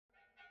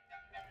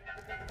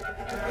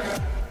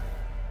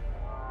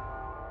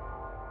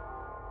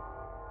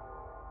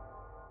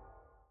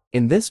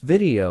In this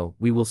video,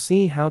 we will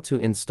see how to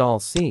install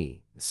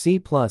C,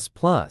 C++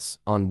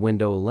 on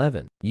Windows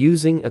 11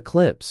 using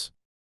Eclipse.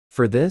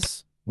 For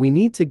this, we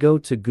need to go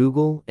to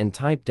Google and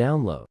type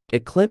download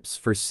Eclipse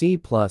for C++.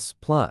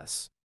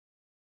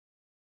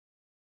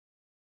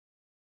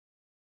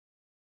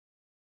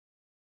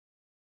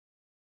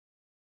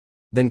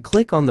 Then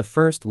click on the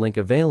first link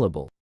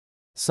available.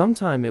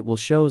 Sometime it will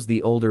shows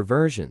the older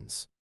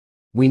versions.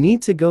 We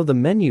need to go the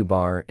menu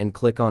bar and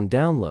click on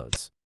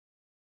Downloads.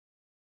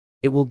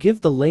 It will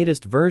give the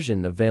latest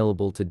version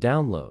available to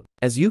download.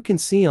 As you can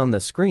see on the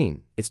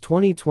screen, it's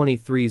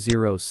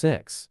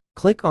 2023-06.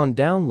 Click on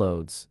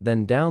Downloads,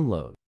 then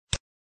Download.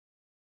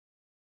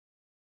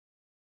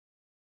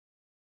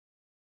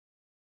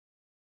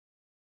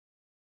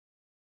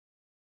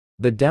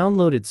 The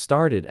downloaded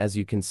started as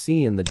you can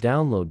see in the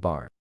download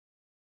bar.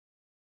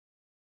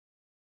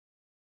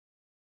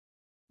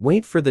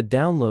 Wait for the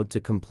download to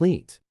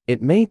complete.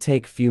 It may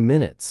take few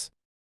minutes.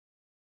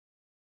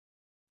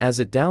 As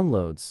it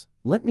downloads,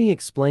 let me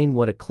explain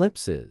what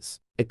Eclipse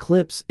is.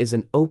 Eclipse is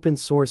an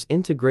open-source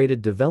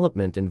integrated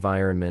development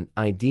environment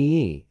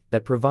 (IDE)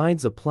 that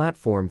provides a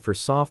platform for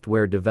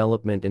software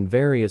development in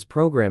various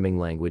programming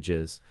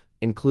languages,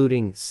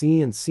 including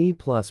C and C++.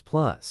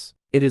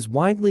 It is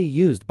widely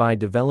used by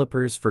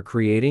developers for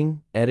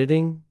creating,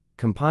 editing,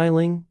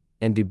 compiling,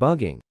 and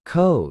debugging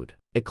code.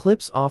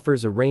 Eclipse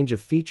offers a range of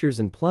features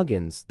and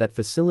plugins that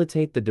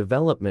facilitate the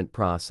development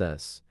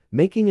process,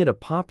 making it a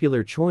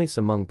popular choice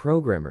among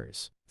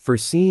programmers. For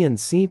C and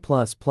C++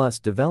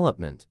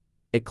 development,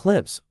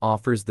 Eclipse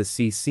offers the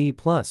C++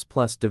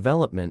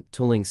 development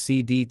tooling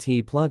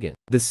CDT plugin.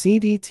 The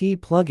CDT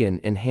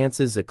plugin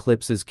enhances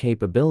Eclipse's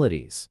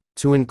capabilities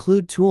to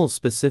include tools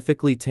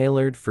specifically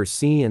tailored for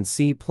C and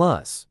C++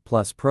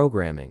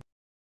 programming.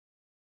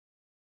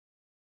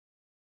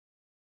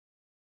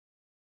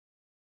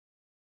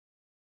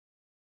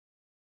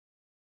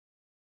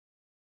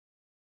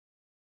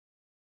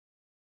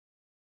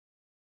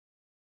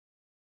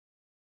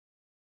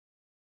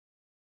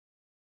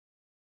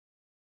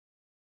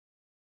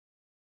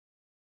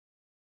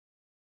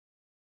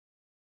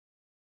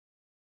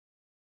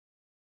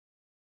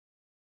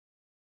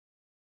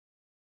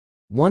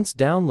 Once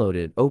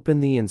downloaded,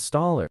 open the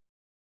installer.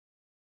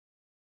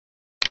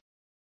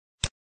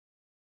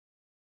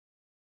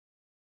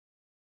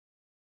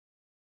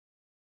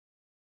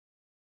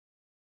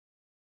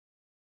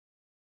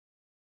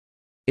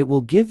 It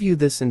will give you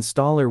this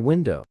installer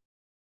window.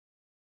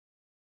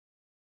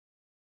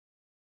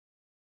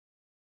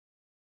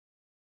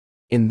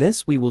 In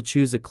this we will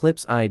choose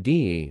Eclipse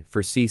IDE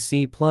for C++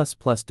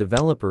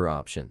 developer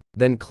option.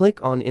 Then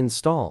click on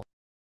Install.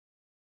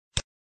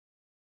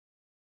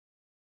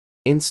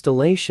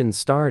 Installation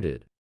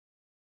started.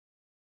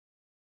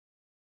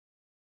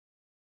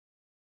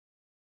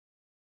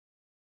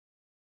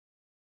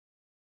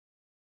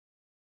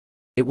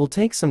 It will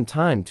take some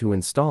time to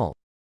install.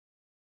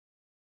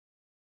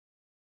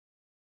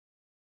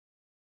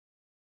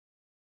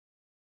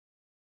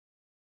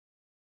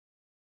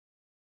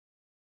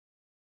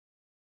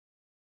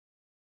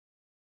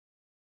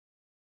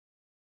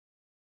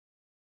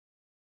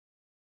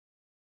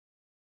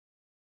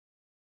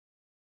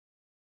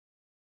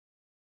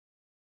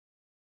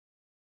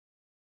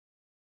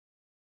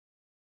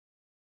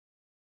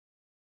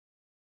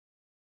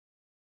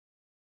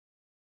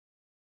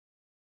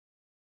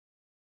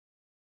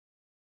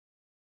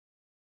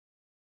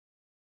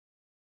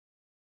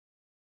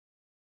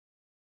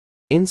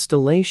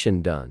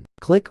 Installation done.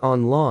 Click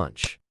on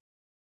Launch.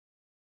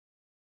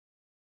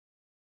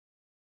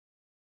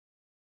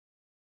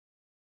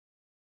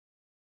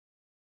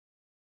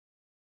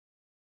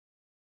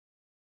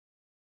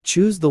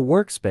 Choose the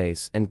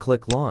workspace and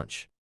click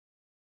Launch.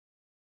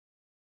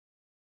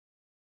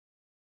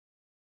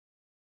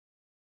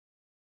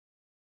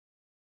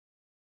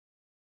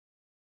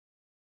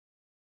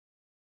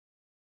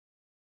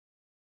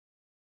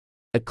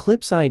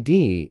 Eclipse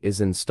IDE is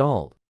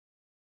installed.